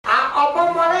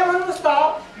भन्नुस् त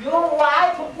यो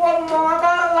वाइफको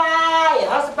मदरलाई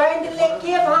हस्बेन्डले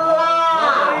के भन्ला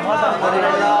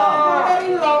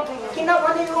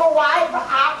किनभने यो वाइफ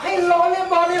आफै लले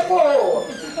बनेको हो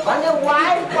भने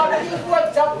वाइफ पतिको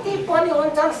जति पनि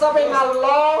हुन्छन् सबैमा ल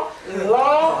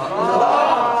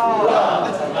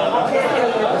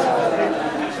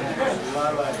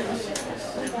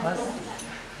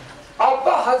अब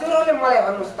हजुरहरूले मलाई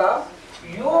भन्नुस् त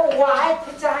यो वाइफ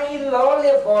चाहिँ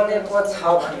लले बनेको छ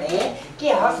भने के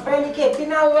हस्बेन्ड के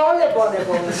बिना लले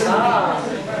बनेको हुन्छ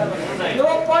यो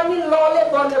पनि लले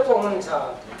बनेको हुन्छ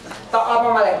त अब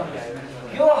मलाई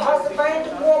यो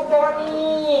हस्बेन्डको पनि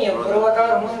ब्रदर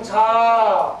हुन्छ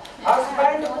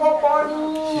हस्बेन्डको पनि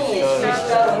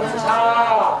सिस्टर हुन्छ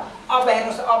अब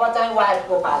हेर्नुस् अब चाहिँ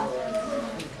वाइफको पालो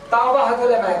त अब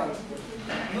हजुरले मलाई भन्नुस्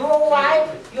यो वाइफ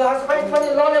यो हस्बेन्ड पनि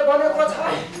लले बनेको छ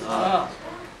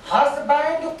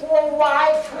हस्बेन्डको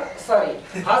वाइफ सरी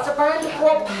हस्बेन्डको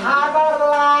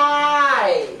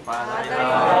फादरलाई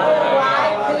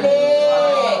वाइफले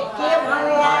के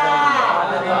भन्ला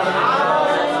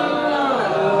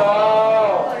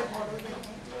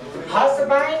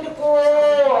हस्बेन्डको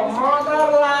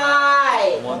मदरलाई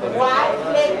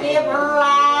वाइफले के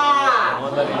भन्ला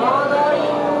मदर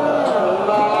इन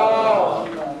ल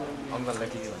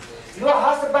यो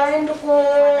हस्बेन्डको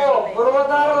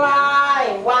ब्रदरलाई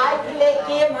वाइफले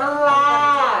के भन्ला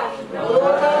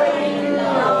ब्रदर इन ल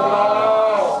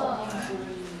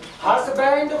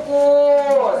हस्बेन्डको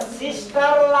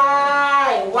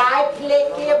सिस्टरलाई वाइफले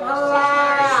के भन्ला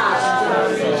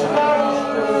सिस्टर इन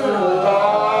ल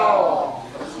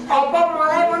अब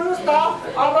मलाई भन्नुस् त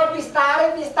अब बिस्तारै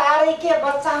बिस्तारै के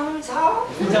बच्चा हुन्छ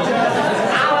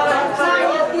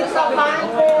यदि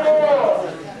तपाईको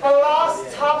प्लस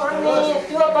छ भने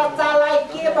त्यो बच्चालाई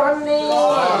के भन्ने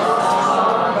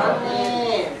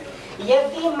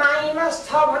यदि माइनस छ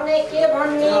भने के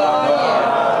भन्ने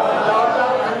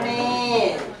भन्ने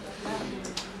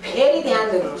फेरि ध्यान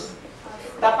दिनुहोस्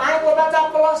तपाईको बच्चा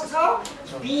प्लस छ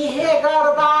बिहे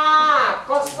गर्दा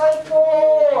कसैको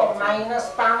माइनस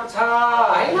पाउँछ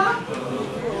हैन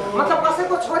मतलब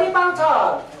कसैको छोरी पाउँछ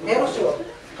हेर्नुस् यो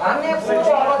भन्ने कुरो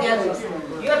अब ध्यान दिनुहोस्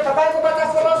यो तपाईको बच्चा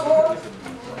प्लस हो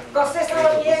कसैसँग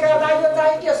बिहे गर्दा यो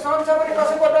चाहिँ के सन छ भने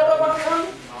कसैको डटर बन्छन्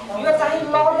यो चाहिँ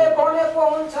लले बनेको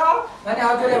हुन्छ भने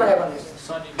हजुरले मलाई भन्नुहोस्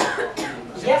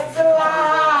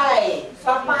यसलाई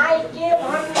तपाई के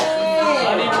भन्ने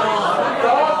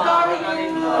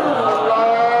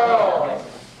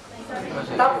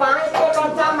तपाईको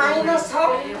बच्चा माइनस छ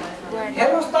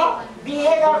हेर्नुस् त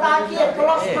बिहे गर्दा के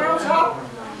प्लस पाउँछ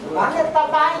भने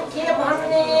तपाई के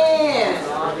भन्ने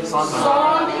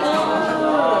सन इन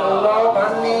ल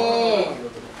भन्ने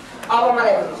अब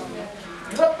मलाई भन्नुहोस्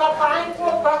यो तपाईको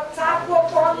बच्चाको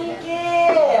पनि के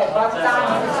बच्चा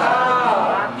हुन्छ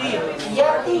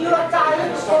यदि यो चाहिँ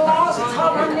प्लस छ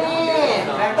भने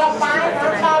तपाई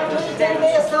भन्दा 2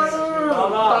 जेनेरेसन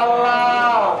तल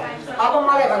अब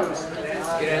मलाई भन्नुहोस्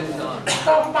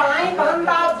तपाईँ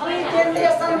भन्दा 2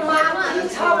 जेनेरेसन माथि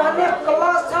छ भने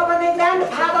प्लस छ भने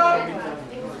ग्रान्डफादर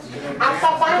अब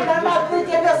तपाईँ भन्दा 2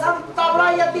 जेनेरेसन तल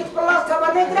यदि प्लस छ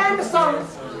भने ग्रान्डसन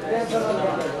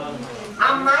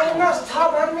अब माइनस छ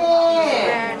भने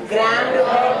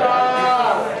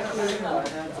ग्रान्डफादर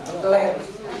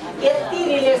यति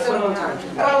रिलेसन हुन्छ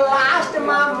र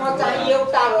लास्टमा म चाहिँ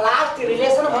एउटा लास्ट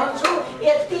रिलेसन भन्छु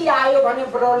यति आयो भने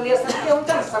रिलेसन के हुन्छ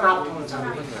समाप्त हुन्छ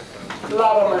ल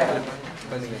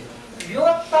यो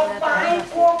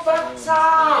तपाईको बच्चा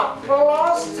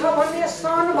प्लस छ भने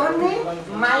सन भन्ने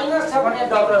माइनस छ भने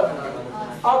डबल भन्ने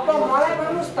अब मलाई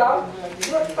भन्नुस् त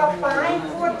यो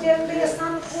तपाईको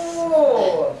जेनेरेसनको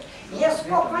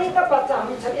यसको पनि त बच्चा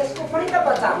हुन्छ यसको पनि त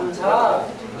बच्चा हुन्छ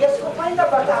यसको पनि त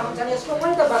बच्चा हुन्छ यसको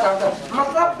पनि त बच्चा हुन्छ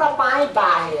मतलब तपाई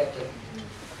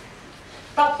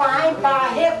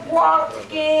बाहेकको अर्थ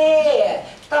के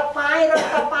तपाई र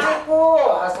तपाईको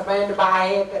हस्बेन्ड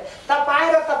बाहेक तपाई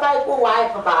र तपाईको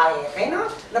वाइफ बाहेक हैन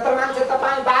नत्र मान्छे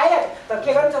तपाई बाहेक त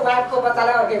के गर्छ वाइफको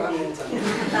बच्चालाई अर्कै भनिदिन्छ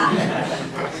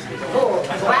हो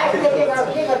वाइफले के गर्छ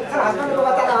हस्बेन्डको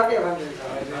बच्चालाई अर्कै भनिदिन्छ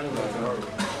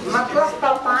मतलब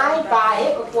तपाई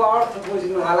बाहेकको अर्थ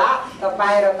बुझ्नु होला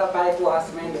तपाई र तपाईको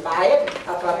हस्बेन्ड बाहेक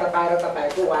अथवा तपाई र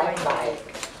तपाईको वाइफ बाहेक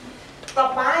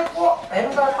तपाईको हैन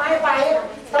तपाई बाहेक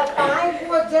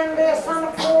तपाईको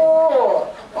जेनेरेसनको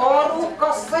अरु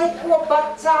कसैको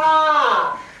बच्चा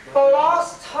प्लस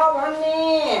छ भने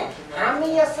हामी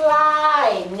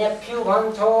यसलाई नेफ्यू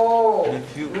भन्छौं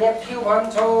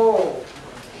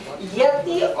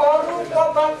यदि अरुको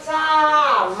बच्चा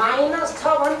माइनस छ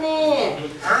भने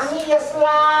हामी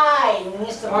यसलाई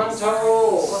निस भन्छौं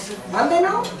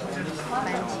भन्दैनौ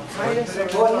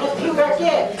नेफ्यू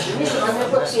के निस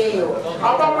भनेको त्यही हो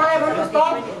अब मलाई भन्नुस् त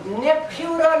नेफ्यू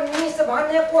र निस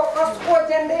भनेको कसको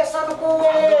जेनेरेसनको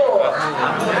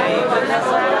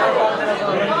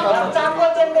बच्चाको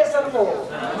जेनेरेसनको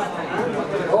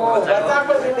हो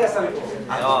बच्चाको जेनेरेसनको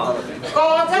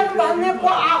कजन भनेको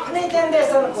आफ्नै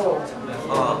जेनेरेसनको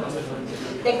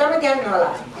एकदमै ध्यान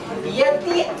होला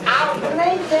यदि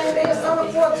आफ्नै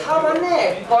जेनेरेसनको छ भने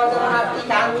कजनमाथि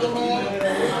ध्यान दिने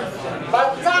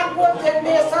बच्चाको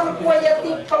जेनेरेसनको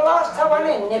यदि प्लस छ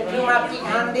भने नेफ्यूमाथि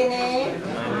ध्यान दिने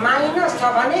माइनस छ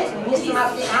भने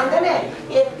निसमाथि ध्यान दिने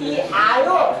यति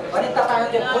आयो भने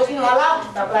तपाईहरुले खोज्नु होला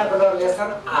तपाईको रिलेसन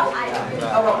आयो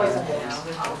अब पैसा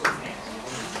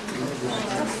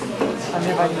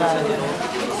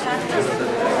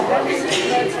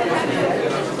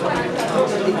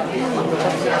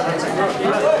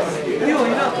यो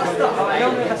होइन कस्तो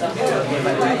हवाउने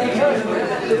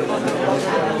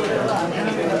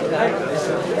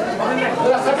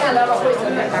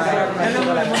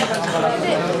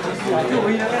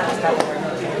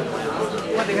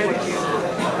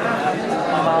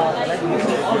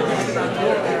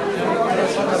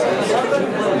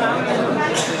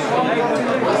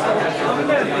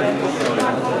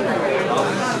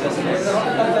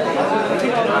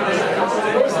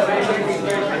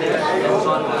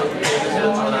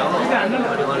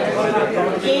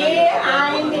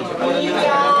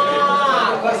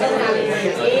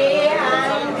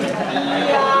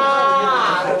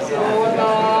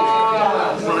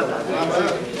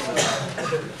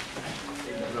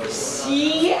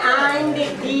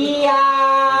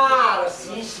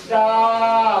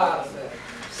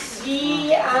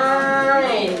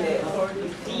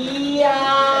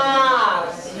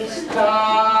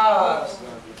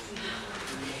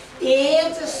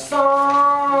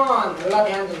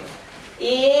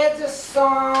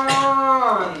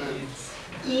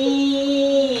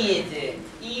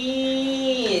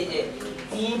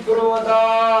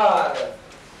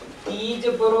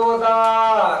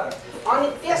अनि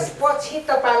त्यसपछि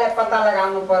तपाईलाई पत्ता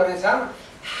लगाउनु पर्ने छ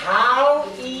how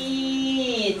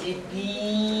is be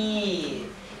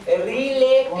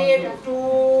related to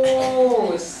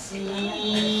see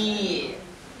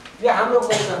यो हाम्रो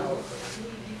क्वेशन हो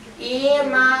ए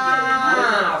मा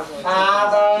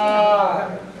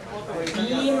फादर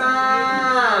बी मा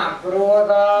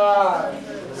ब्रदर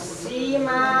सी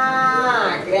मा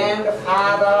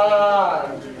ग्रान्डफादर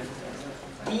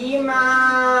डी मा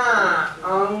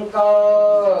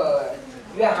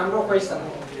अंकल यो हाम्रो क्वेशन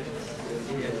हो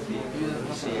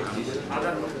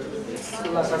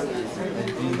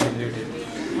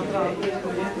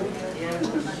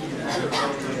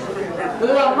ल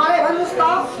मलाई भन्नुस् त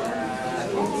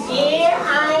ए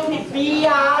एन्ड बी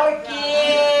आर के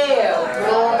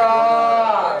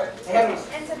ब्रदर हेर्नुस्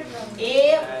ए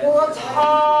को छ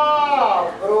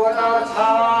ब्रदर छ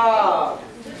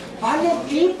भने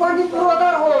बी पनि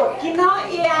ब्रदर हो किन ए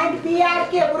एन्ड बी आर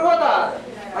के ब्रदर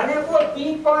भनेको बी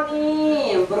पनि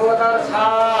ब्रदर छ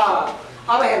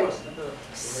अब हेर्नुस्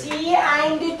सी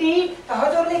एन्ड डी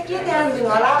हजुरले के ध्यान दिनु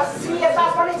होला सी यता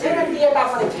पनि छैन डी यता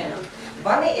पनि छैन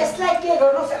भने यसलाई के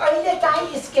गर्नुस् अहिले चाहिँ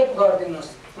स्केप गरिदिनुस्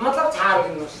मतलब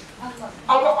छाड्दिनुस्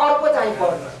अब अर्को चाहिँ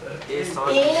पढ्नु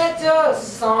एज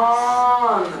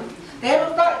सन हेर्नु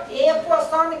त ए को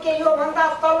सन के यो भन्दा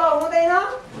तल हुँदैन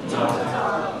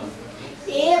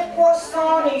ए को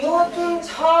सन यो जुन छ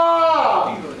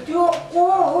त्यो को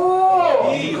हो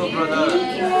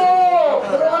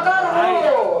ब्रदर हो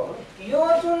यो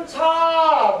जुन छ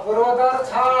ब्रदर छ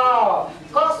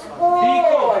कसको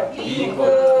डीको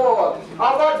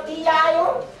अब डी आयो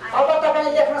अब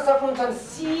तपाईले लेख्न सक्नुहुन्छ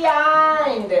सी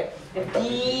एन्ड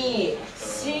डी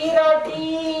सी र डी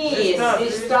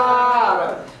सिस्टर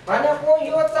भनेको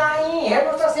यो चाहिँ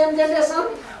हेर्नु त सेम जेनेरेसन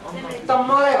त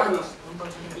मलाई भन्नुस्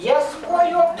यसको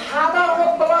यो फादर हो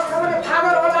प्लस छ भने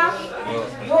फादर होला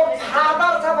यो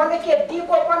फादर छ भने के डी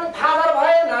को पनि फादर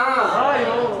भएन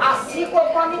आ सी को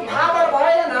पनि फादर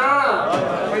भएन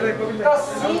त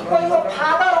सी को यो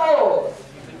फादर हो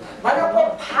भनेको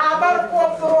फादर को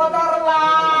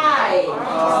ब्रदरलाई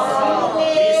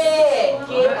सीले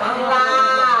के भन्ला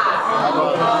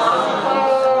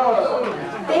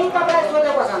त्यही तपाईलाई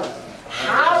सोधेको छ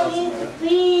हाउ इज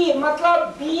बी मतलब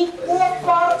बी को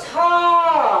पर छ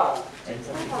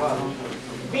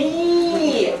बी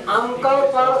अंकल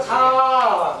पर छ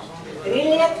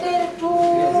रिलेटेड टु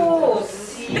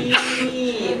सी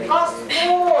कसको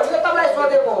यो तपाईलाई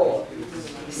सोधेको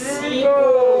सी को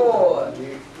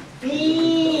बी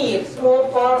को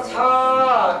पर छ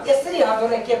यसरी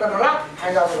हजुरले के गर्नु होला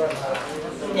फाइन्ड आउट गर्नु होला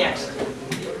नेक्स्ट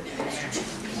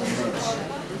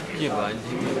के भयो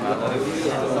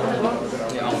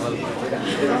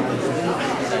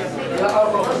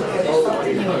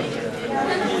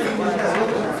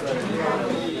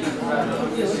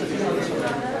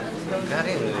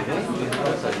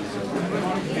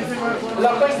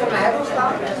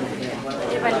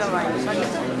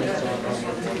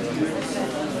A,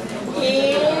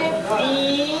 B,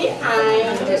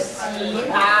 and C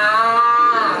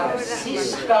are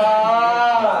sister.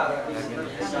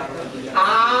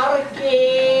 R, K,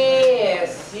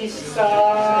 sister.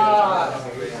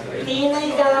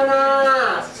 तीनैजना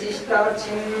sister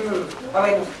छिन्. अब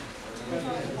हेर्नु.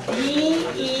 D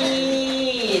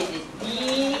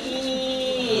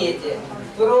is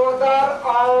brother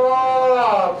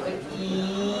of E.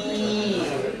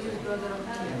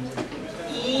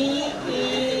 E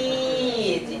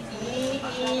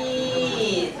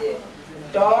is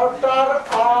daughter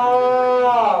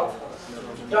of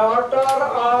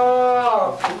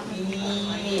E.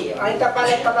 अनि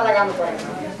तपाईले पत्ता लगाउनु पर्छ.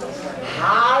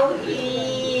 How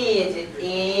is A?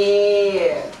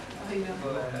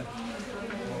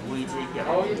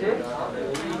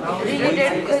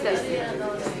 Related with us.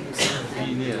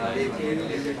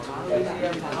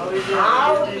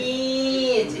 How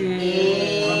is A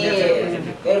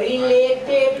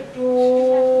related to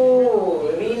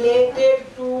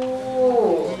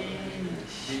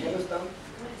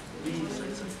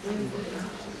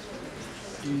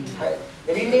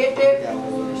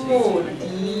D?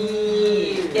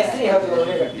 Yes, we have to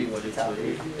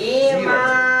A ma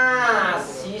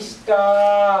sister,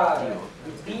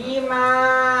 B ma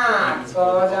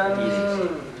cousin,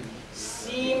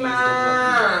 C ma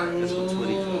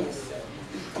niece,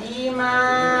 D ma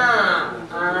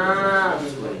aunt.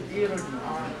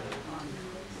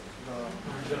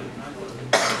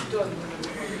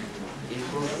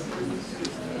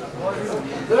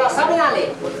 ल सबैजनाले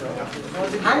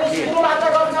हामी सुरुबाट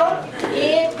गर्छौँ. A,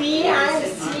 B and C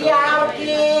are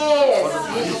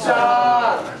sister.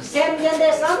 Same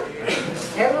generation.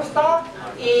 हेर्नुस् त.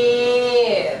 A,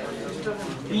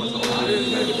 B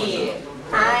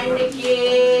and K,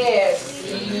 C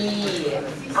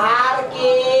are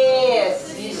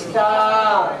sister.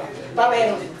 तब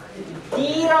हेर्नुस्. D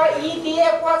र E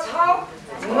दिएको छ.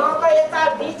 न त यता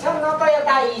D छ न त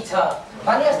यता E छ.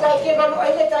 भने यसलाई के गर्नु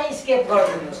अहिले चाहिँ स्केप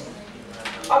गर्दिनुस्.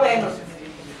 अब हेर्नुस्.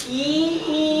 E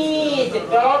is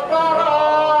daughter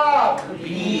of B.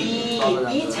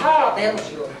 E छ हेर्नुस्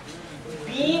यो. B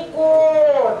को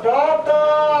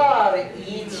daughter E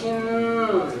छिन्.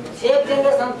 सेम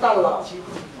जेनेरेसन तल.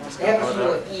 हेर्नुस् यो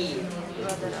E.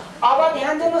 अब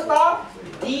ध्यान दिनुस् त.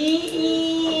 D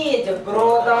is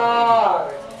brother.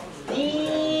 D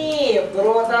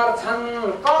brother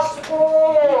छन्. कसको?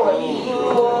 E.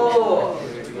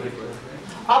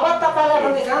 अब तपाईलाई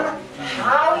भन्दैछन्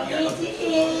how is A?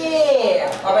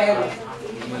 अब हेर्नु.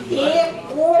 A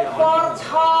को पर्छ?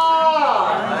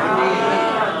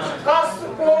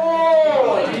 कसको?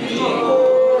 E को.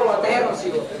 हेर्नुस्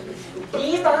यो. D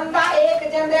भन्दा एक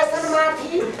जेनेरेसन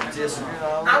माथि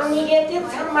अब नेगेटिभ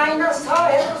छन् माइनस छ.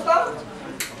 हेर्नुस् त.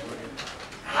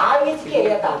 How is के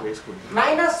यता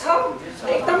माइनस छ.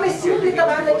 एकदमै सिम्पली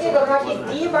तपाईले के गर्नु कि D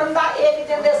भन्दा एक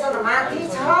जेनेरेसन माथि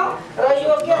छ र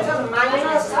यो के छ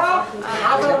माइनस छ.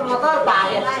 फादर मदर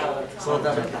बाहेक छ.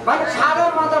 भने फादर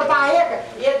मदर बाहेक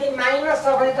यदि माइनस छ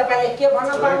भने तपाईले के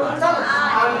भन्न पाउनुहुन्छ?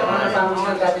 अन्त भन्न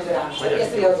पाउनुहुन्छ. दाजुरा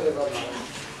यसरी हजुरले गर्नु.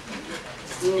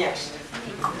 नेक्स्ट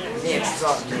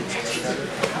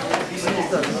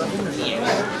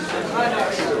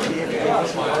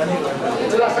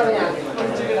ल सबै यहाँ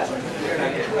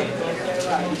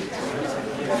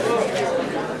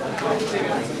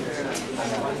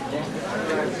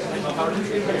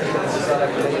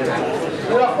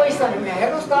ल क्वेसन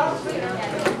हेर्नुस् त.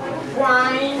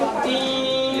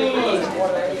 pointing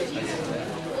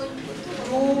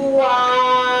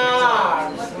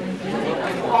towards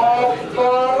a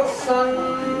person.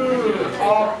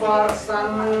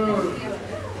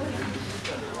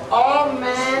 A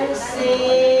man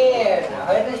said,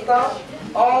 hearnuस् त.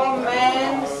 A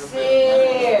man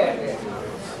said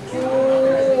to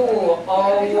a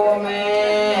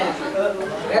woman.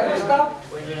 हेर्नुस् त.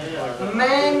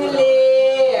 म्यानले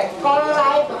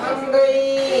कसलाई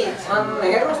भन्दैछन्?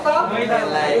 हेर्नुस् त.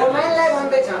 वुमनलाई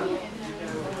भन्दैछन्.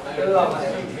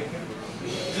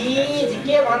 हिज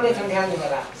के भन्दैछन् ध्यान दिनु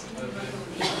होला.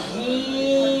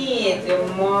 हिज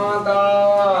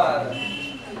mother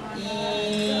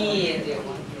is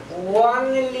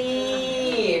only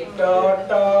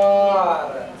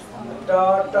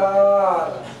daughter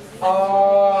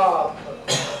of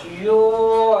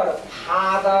your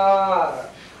father.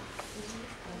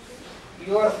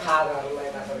 Your father.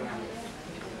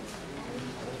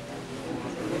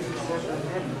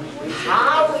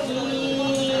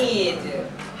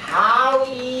 How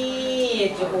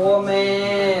is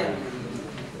woman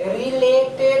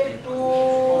related to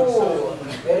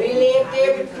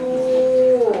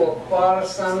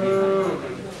person?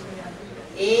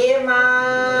 Emma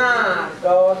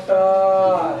daughter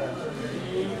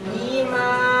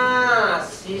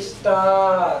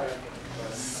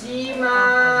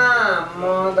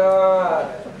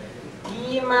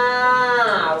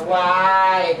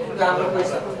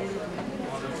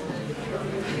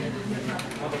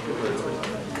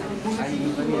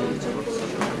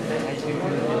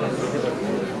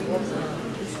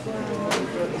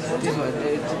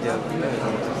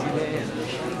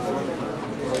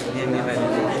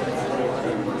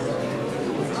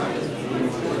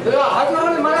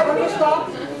हजुरहरूले मलाई भन्नुहोस् त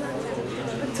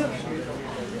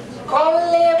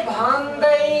कसले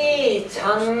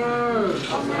भन्दैछन्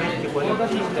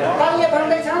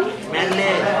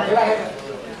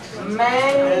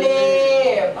म्यानले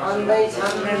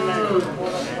भन्दैछन्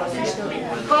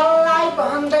कसलाई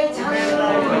भन्दैछन्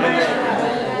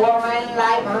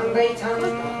वुमेनलाई भन्दैछन्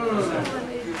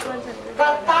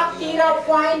कतातिर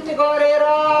पोइन्ट गरेर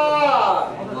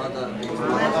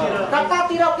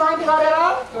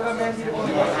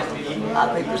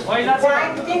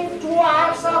पोइन्टिङ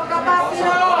टुवर्ड्स कतातिर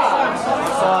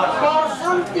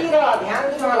पर्सनतिर ध्यान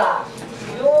दिनु होला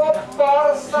यो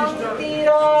पर्सनतिर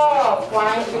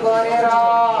पोइन्ट गरेर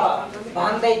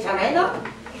भन्दैछन् हैन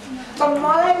त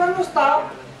मलाई भन्नुस् त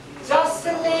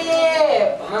जसले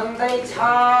भन्दैछ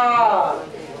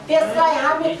त्यसलाई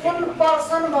हामी कुन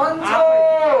पर्सन भन्छौं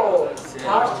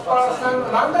फर्स्ट पर्सन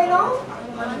भन्दैनौ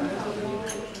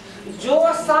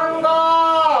जोसँग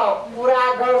कुरा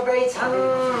गर्दैछन्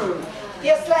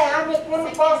त्यसलाई हामी कुन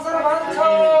पर्सन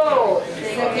भन्छौं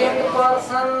सेकेन्ड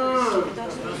पर्सन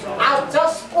आज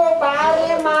जसको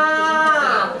बारेमा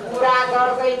कुरा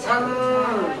गर्दैछन्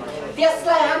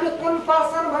त्यसलाई हामी कुन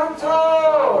पर्सन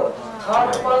भन्छौं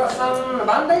थर्ड पर्सन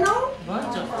भन्दैनौ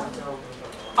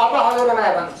अब हजुरले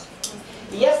मलाई भन्नुस्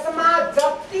यसमा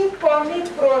जति पनि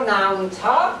प्रोनाउन छ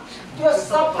त्यो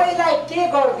सबैलाई के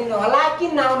गर्दिनु होला कि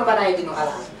नाउन बनाइदिनु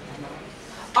होला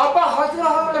अब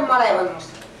हजुरहरूले मलाई भन्नुस्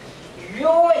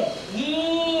यो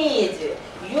हिज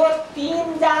यो तीन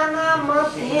जना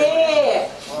मध्ये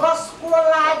कसको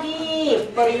लागि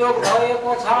प्रयोग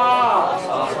भएको छ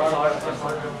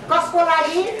कसको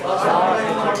लागि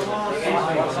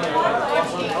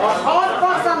थर्ड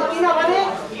पर्सन किनभने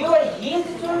यो हिज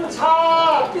जुन छ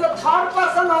त्यो थर्ड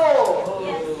पर्सन हो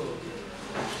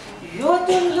यो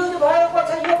जुन युज भएको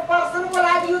छ यो पर्सनको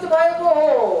लागि युज भएको हो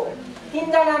तीन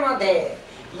जना मध्ये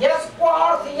यसको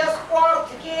अर्थ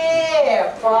के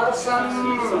पर्सन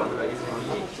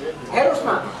हेर्नुस् न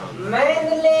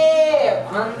म्यानले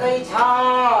भन्दैछ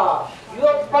यो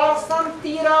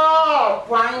पर्सनतिर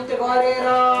पोइन्ट गरेर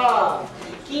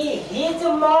कि हिज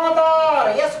मदर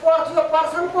यसको अर्थ यो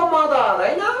पर्सनको मदर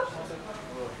हैन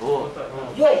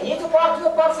यो हिजको अर्थ यो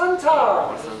पर्सन छ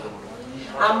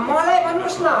मलाई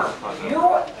भन्नुस् न यो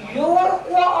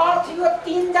योरको अर्थ यो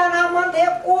तीन जना मध्ये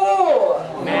को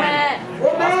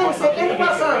वुमेन सेकेन्ड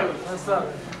पर्सन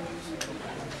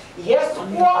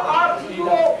यसको अर्थ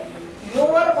यो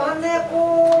योर भनेको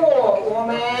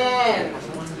वुमेन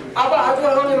अब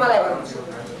हजुरहरूले मलाई भन्नुस्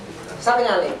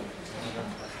सबैजनाले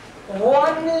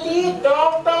only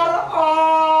doctor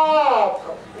of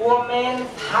women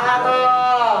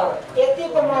father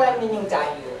यतिको मलाई मिनिङ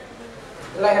चाहियो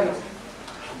ल हेर्नुस्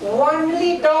ओन्ली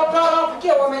डक्टर अफ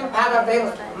के वुमेन फादर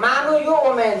मानु यो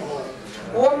वुमेन हो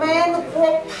वुमेन को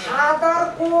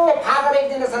फादर एक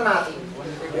जेनेरेसन माथि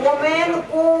वुमेन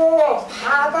को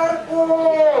फादर को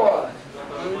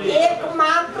एक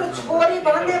मात्र छोरी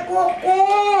भनेको को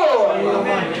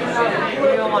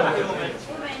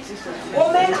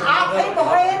वुमेन आफै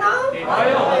भएन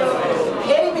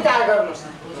फेरि विचार गर्नुस्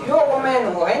यो वुमेन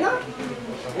हो हैन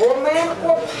वुमेन को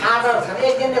फादर छ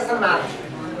एक जेनेरेसन माथि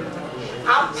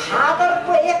अब फादर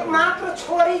को एक मात्र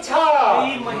छोरी छ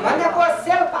भनेको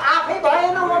सेल्फ आफै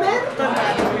भएन वुमेन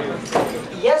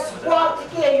यसको अर्थ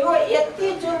के यो यति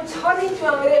जुन छ नि त्यो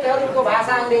अंग्रेजहरुको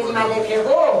भाषा अंग्रेजीमा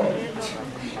लेखेको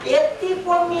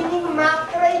यतिको मिनिङ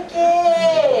मात्रै के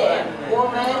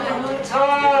वुमेन हुन्छ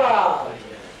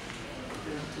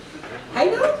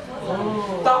हैन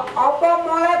त अब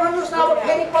मलाई भन्नुस् न अब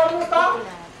फेरि पढ्नुस् त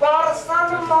पर्सन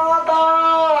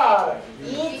मदर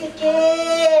इज के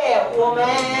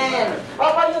वुमेन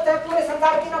अब यो चाहिँ पुरै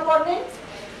संसार किन पढ्ने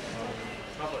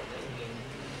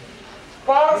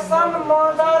पर्सन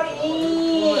मदर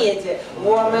इज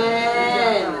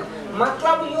वुमेन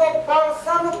मतलब यो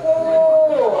पर्सन को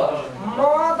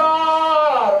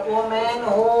मदर वुमेन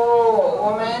हो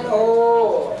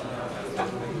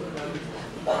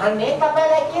भन्ने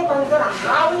तपाईलाई के भन्छ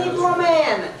हाउ इज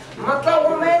वुमेन मतलब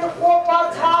वुमेन को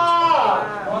पर्छ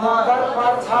मदर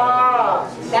पर्छ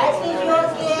दैट इज योर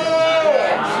के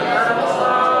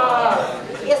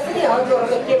यसरी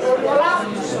हजुरहरुले के गर्नु होला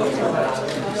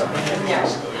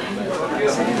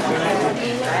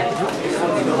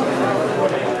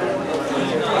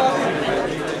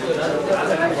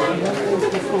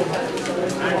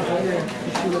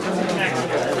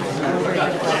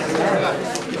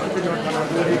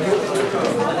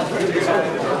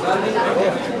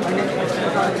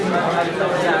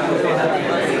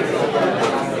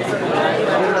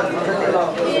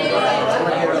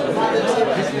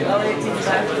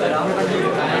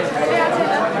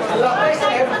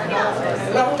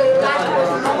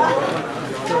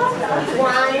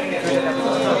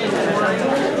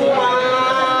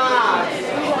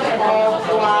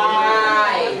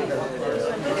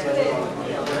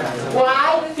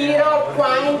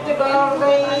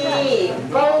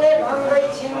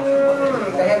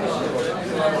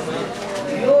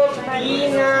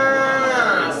बिना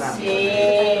से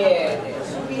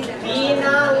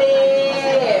बिनाले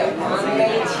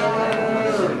भन्दै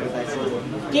छिन्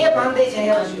के भन्दै छ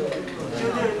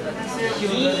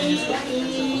He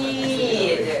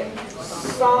is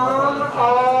son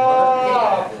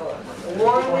of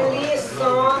only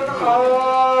son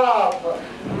of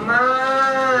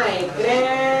my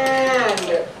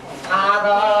grandfather.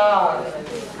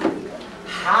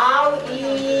 How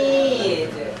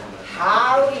is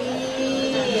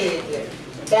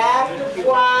that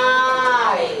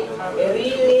why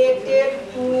related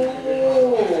to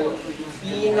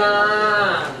Bina?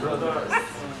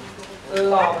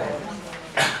 Love.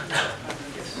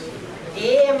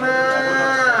 Ema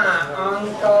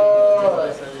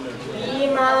uncle,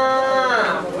 Bima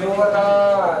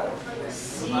brother,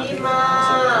 Sima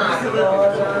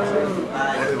cousin,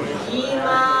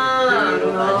 Hima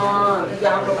non.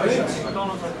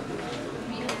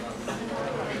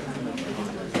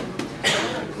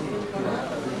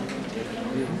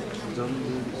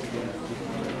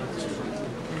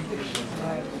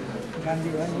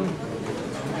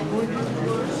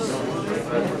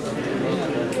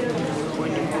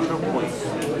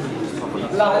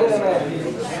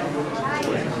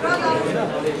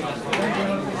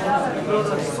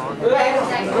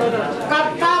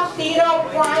 कतातिर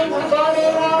पोइन्ट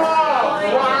गरेर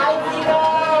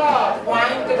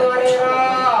पोइन्ट गरेर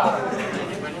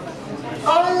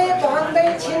कसले भन्दै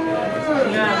छिन्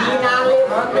बिनाले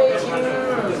भन्दै छिन्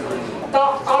त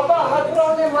अब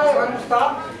हजुरहरूले मलाई भन्नुस् त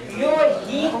यो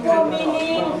हिको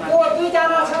मिनिङ को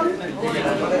दुईजना छन्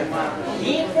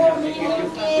हिको मिनिङ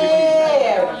के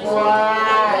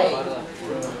वाइ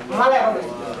मलाई भन्नुस्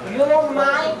यो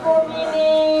माइको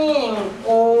मिनिङ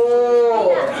ओ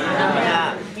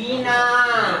बिना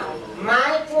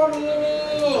माइको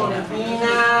मिनिङ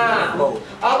बिना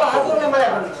अब हजुरले मलाई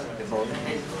भन्नुस्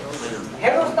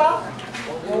हेर्नुस् त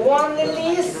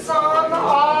only son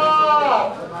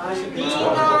of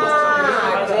Bina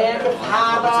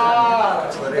grandfather.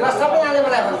 यो सबैजनाले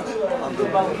मलाई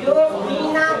भन्नु यो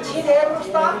बिना छिन्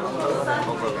हेर्नुस् त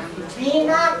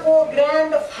बिनाको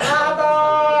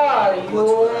ग्रान्डफादर यो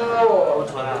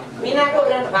बिनाको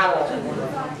ग्रान्डफादर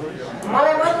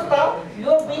मलाई भन्नु त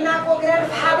यो बिनाको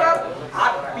ग्रान्डफादर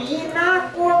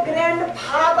बिनाको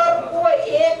ग्रान्डफादरको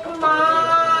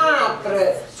एकमात्र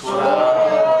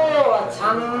छोरो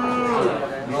छन्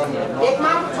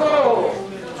एकमात्र छोरो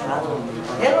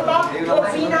हेर्नु त यो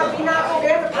बिनाको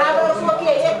ग्रान्डफादरको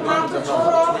के एकमात्र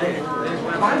छोरो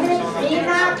भन्ने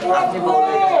बिनाको को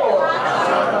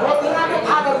बिनाको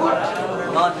फादरको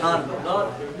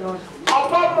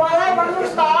अब मलाई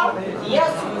भन्नुस् त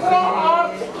यसको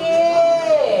अर्थ के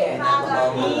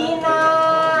बिना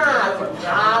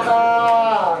फादर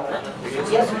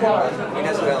यसको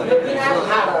बिना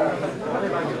फादर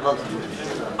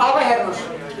अब हेर्नुस्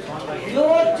यो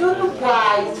जुन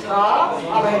वाइ छ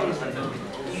अब हेर्नुस्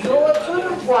यो जुन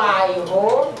वाइ हो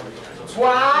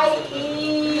वाइ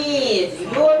इज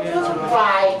यो जुन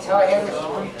वाइ छ हेर्नुस्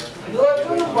यो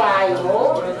जुन वाइ हो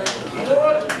यो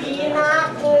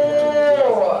बिनाको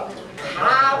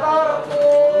फादरको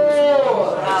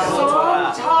सन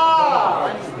छ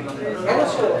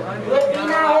हेर्नुस् यो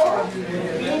बिना हो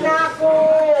बिनाको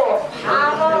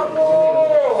फादरको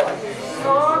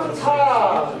सन छ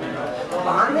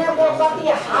भनेको कति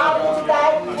हाउ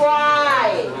दाइ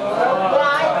वाइ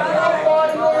वाइ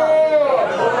पर्यो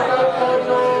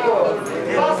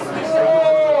कसको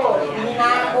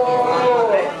बिनाको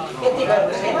यति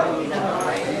गर्नु छैन